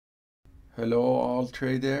Hello all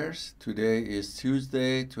traders. Today is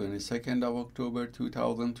Tuesday, 22nd of October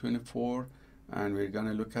 2024, and we're going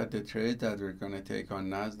to look at the trade that we're going to take on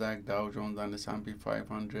Nasdaq, Dow Jones, and S&P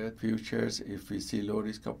 500 futures if we see low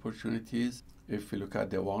risk opportunities. If we look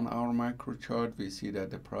at the 1 hour macro chart, we see that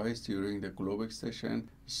the price during the Globex session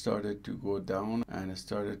started to go down and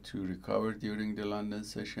started to recover during the London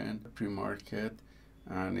session pre-market.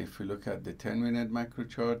 And if we look at the 10-minute macro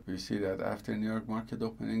chart, we see that after New York market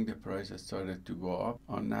opening, the price started to go up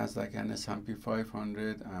on Nasdaq and S&P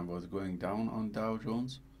 500 and was going down on Dow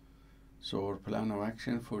Jones. So our plan of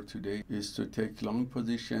action for today is to take long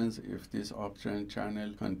positions if this uptrend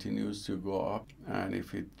channel continues to go up, and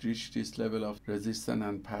if it reaches this level of resistance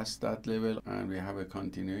and past that level and we have a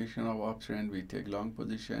continuation of uptrend, we take long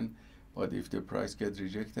position. But if the price gets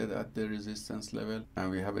rejected at the resistance level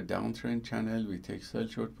and we have a downtrend channel, we take sell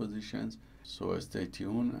short positions. So stay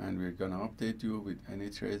tuned and we're going to update you with any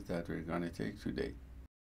trades that we're going to take today.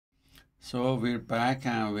 So we're back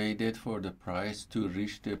and waited for the price to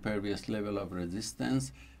reach the previous level of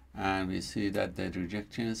resistance, and we see that the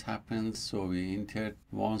rejections happened. So we entered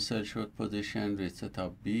one sell short position with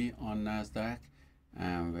setup B on Nasdaq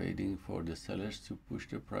and waiting for the sellers to push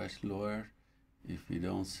the price lower. If we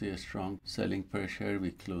don't see a strong selling pressure, we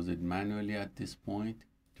close it manually at this point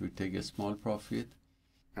to take a small profit.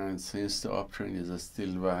 And since the uptrend is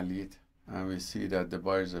still valid and we see that the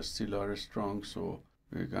buyers are still strong, so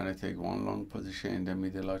we're going to take one long position in the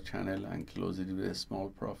middle of channel and close it with a small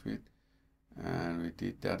profit. And we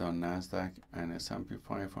did that on Nasdaq and S&P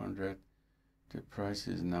 500. The price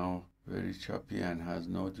is now very choppy and has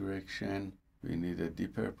no direction. We need a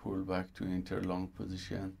deeper pullback to enter long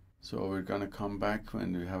position. So we're going to come back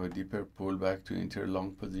when we have a deeper pullback to enter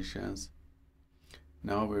long positions.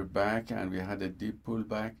 Now we're back and we had a deep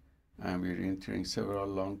pullback and we're entering several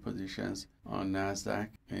long positions on Nasdaq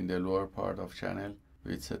in the lower part of channel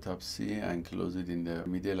with setup C and close it in the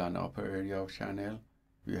middle and upper area of channel.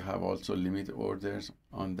 We have also limit orders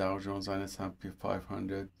on Dow Jones and S&P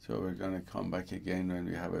 500. So we're going to come back again when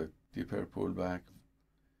we have a deeper pullback.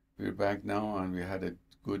 We're back now and we had a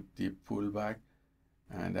good deep pullback.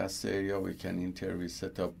 And that's the area we can enter with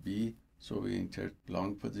setup B. So we entered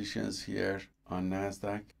long positions here on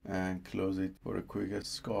Nasdaq and close it for a quicker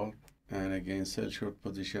scalp. And again, sell short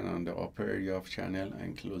position on the upper area of channel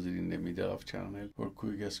and close it in the middle of channel for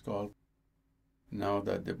quicker scalp. Now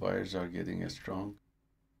that the buyers are getting strong,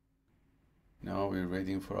 now we're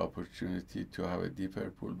waiting for opportunity to have a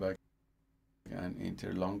deeper pullback and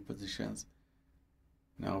enter long positions.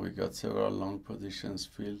 Now we got several long positions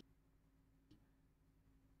filled,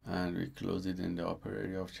 and we close it in the upper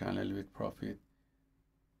area of channel with profit.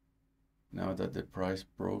 Now that the price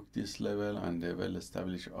broke this level and the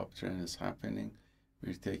well-established uptrend is happening,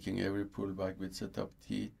 we're taking every pullback with setup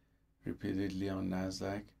T repeatedly on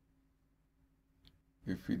Nasdaq.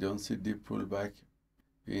 If we don't see deep pullback,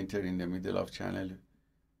 we enter in the middle of channel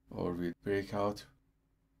or we break out.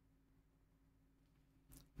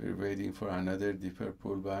 We're waiting for another deeper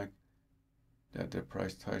pullback that the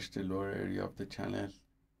price touch the lower area of the channel.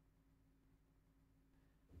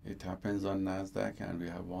 It happens on Nasdaq and we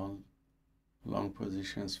have one long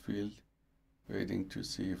positions filled, waiting to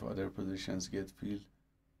see if other positions get filled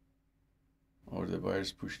or the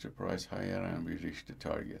buyers push the price higher and we reach the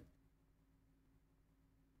target.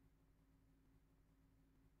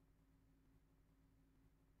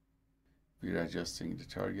 We're adjusting the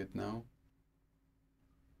target now.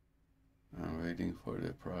 I'm waiting for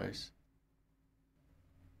the price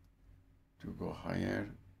to go higher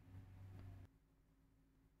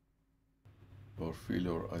or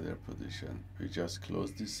fill our other position. We just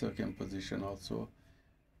closed this second position also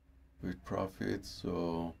with profit,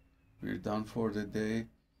 so we're done for the day.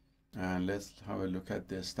 And let's have a look at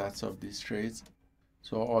the stats of these trades.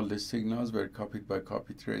 So all the signals were copied by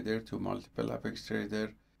copy trader to multiple Apex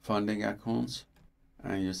Trader funding accounts,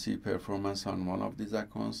 and you see performance on one of these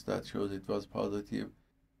accounts that shows it was positive,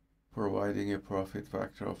 providing a profit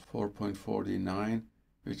factor of 4.49,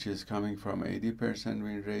 which is coming from 80%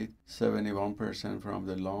 win rate, 71% from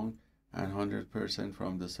the long, and 100%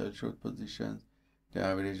 from the sell short positions. The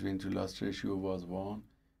average win to loss ratio was 1.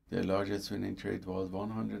 The largest winning trade was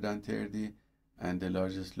 130, and the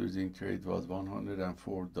largest losing trade was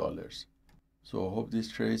 $104. So I hope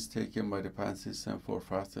this trades taken by the PAAT system for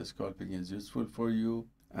faster scalping is useful for you,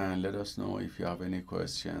 and let us know if you have any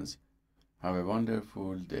questions. Have a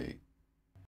wonderful day.